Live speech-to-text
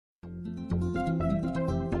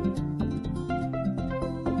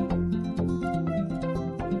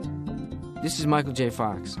This is Michael J.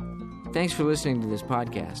 Fox. Thanks for listening to this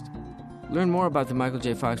podcast. Learn more about the Michael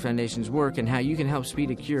J. Fox Foundation's work and how you can help speed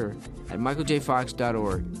a cure at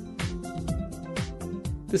michaeljfox.org.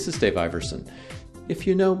 This is Dave Iverson. If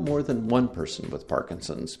you know more than one person with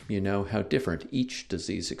Parkinson's, you know how different each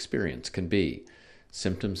disease experience can be.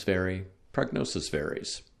 Symptoms vary, prognosis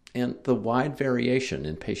varies, and the wide variation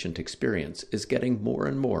in patient experience is getting more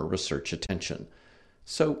and more research attention.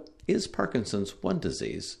 So, is Parkinson's one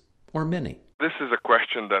disease or many? This is a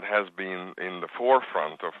question that has been in the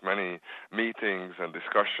forefront of many meetings and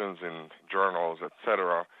discussions in journals,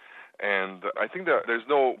 etc. And I think that there's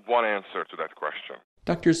no one answer to that question.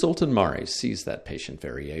 Dr. Zoltan Mari sees that patient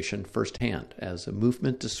variation firsthand as a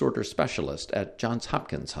movement disorder specialist at Johns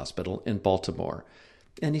Hopkins Hospital in Baltimore,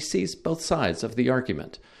 and he sees both sides of the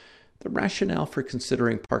argument. The rationale for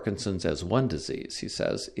considering Parkinson's as one disease, he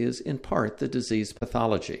says, is in part the disease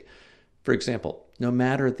pathology. For example, no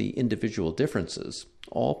matter the individual differences,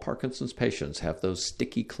 all Parkinson's patients have those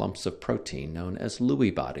sticky clumps of protein known as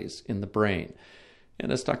Lewy bodies in the brain.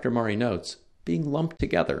 And as Dr. Mari notes, being lumped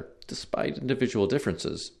together, despite individual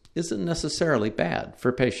differences, isn't necessarily bad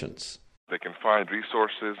for patients. They can find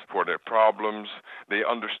resources for their problems. They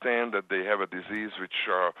understand that they have a disease which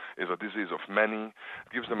is a disease of many.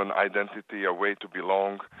 It gives them an identity, a way to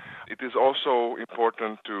belong. It is also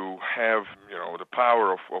important to have, the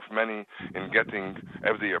power of many in getting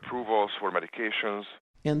FDA approvals for medications.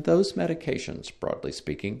 And those medications, broadly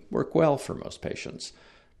speaking, work well for most patients.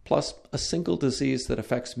 Plus, a single disease that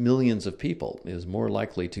affects millions of people is more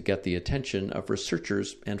likely to get the attention of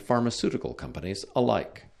researchers and pharmaceutical companies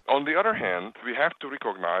alike. On the other hand, we have to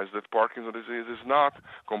recognize that Parkinson's disease is not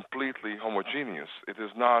completely homogeneous. It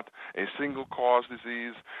is not a single-cause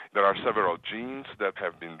disease. There are several genes that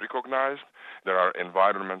have been recognized. There are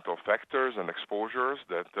environmental factors and exposures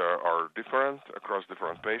that are different across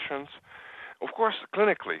different patients. Of course,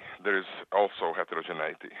 clinically, there is also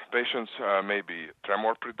heterogeneity. Patients may be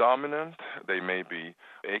tremor predominant. They may be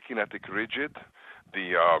akinetic rigid.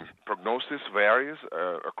 The prognosis varies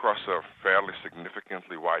across a fairly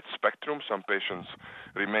significantly wide spectrum. Some patients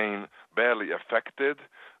remain barely affected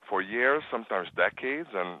for years, sometimes decades,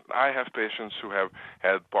 and I have patients who have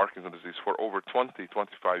had Parkinson's disease for over 20,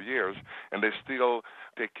 25 years, and they still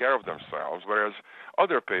take care of themselves, whereas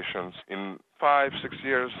other patients in 5, 6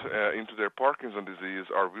 years into their Parkinson's disease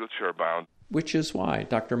are wheelchair-bound. Which is why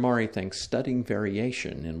Dr. Mari thinks studying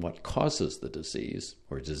variation in what causes the disease,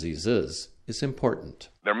 or diseases, is important.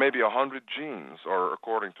 There may be 100 genes, or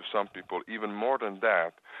according to some people, even more than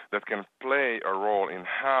that can play a role in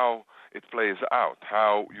how it plays out,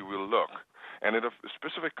 how you will look. And a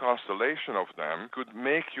specific constellation of them could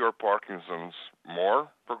make your Parkinson's more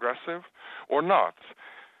progressive or not.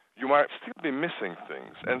 You might still be missing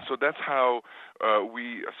things. And so that's how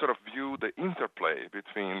we sort of view the interplay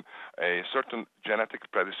between a certain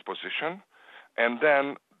genetic predisposition and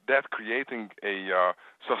then that creating a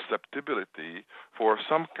susceptibility for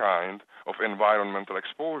some kind of environmental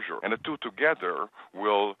exposure. And the two together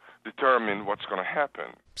will determine what's going to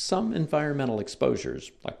happen. Some environmental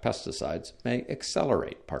exposures, like pesticides, may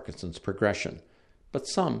accelerate Parkinson's progression, but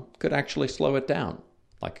some could actually slow it down,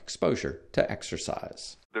 like exposure to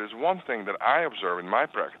exercise. There's one thing that I observe in my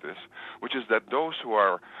practice, which is that those who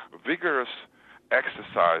are vigorous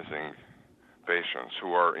exercising patients,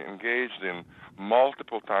 who are engaged in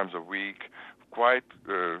multiple times a week, quite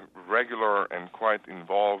regular and quite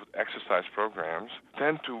involved exercise programs,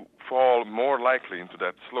 tend to fall more likely into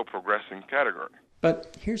that slow progressing category.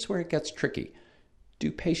 But here's where it gets tricky.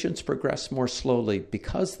 Do patients progress more slowly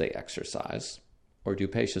because they exercise, or do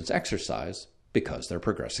patients exercise because they're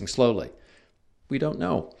progressing slowly? We don't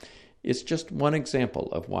know. It's just one example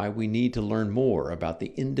of why we need to learn more about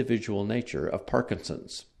the individual nature of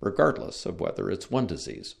Parkinson's, regardless of whether it's one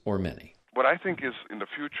disease or many. What I think is in the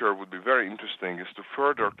future would be very interesting is to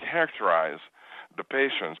further characterize the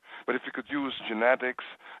patients. But if we could use genetics,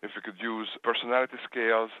 if we could use personality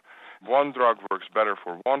scales, one drug works better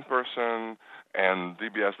for one person and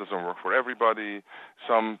DBS doesn't work for everybody.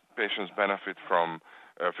 Some patients benefit from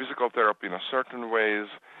physical therapy in a certain ways.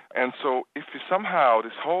 And so if we somehow,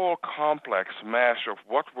 this whole complex mash of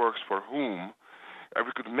what works for whom,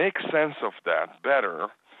 we could make sense of that better,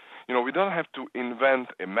 we don't have to invent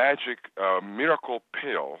a magic miracle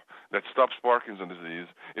pill that stops Parkinson's disease.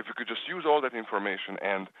 If we could just use all that information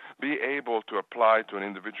and be able to apply to an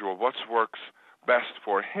individual what works best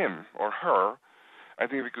for him or her, I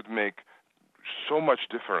think we could make so much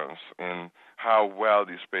difference in how well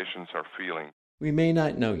these patients are feeling. We may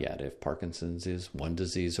not know yet if Parkinson's is one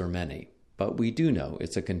disease or many, but we do know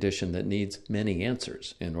it's a condition that needs many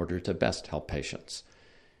answers in order to best help patients.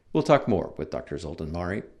 We'll talk more with Dr. Zoltan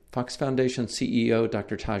Mari, Fox Foundation CEO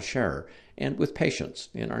Dr. Taj Scherer, and with patients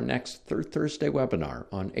in our next Third Thursday webinar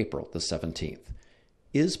on April the 17th.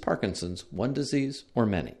 Is Parkinson's one disease or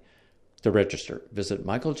many? To register, visit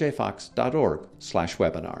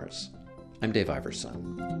michaeljfox.org/webinars. I'm Dave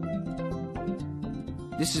Iverson.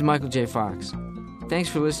 This is Michael J. Fox. Thanks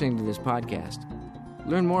for listening to this podcast.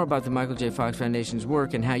 Learn more about the Michael J. Fox Foundation's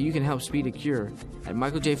work and how you can help speed a cure at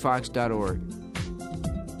michaeljfox.org.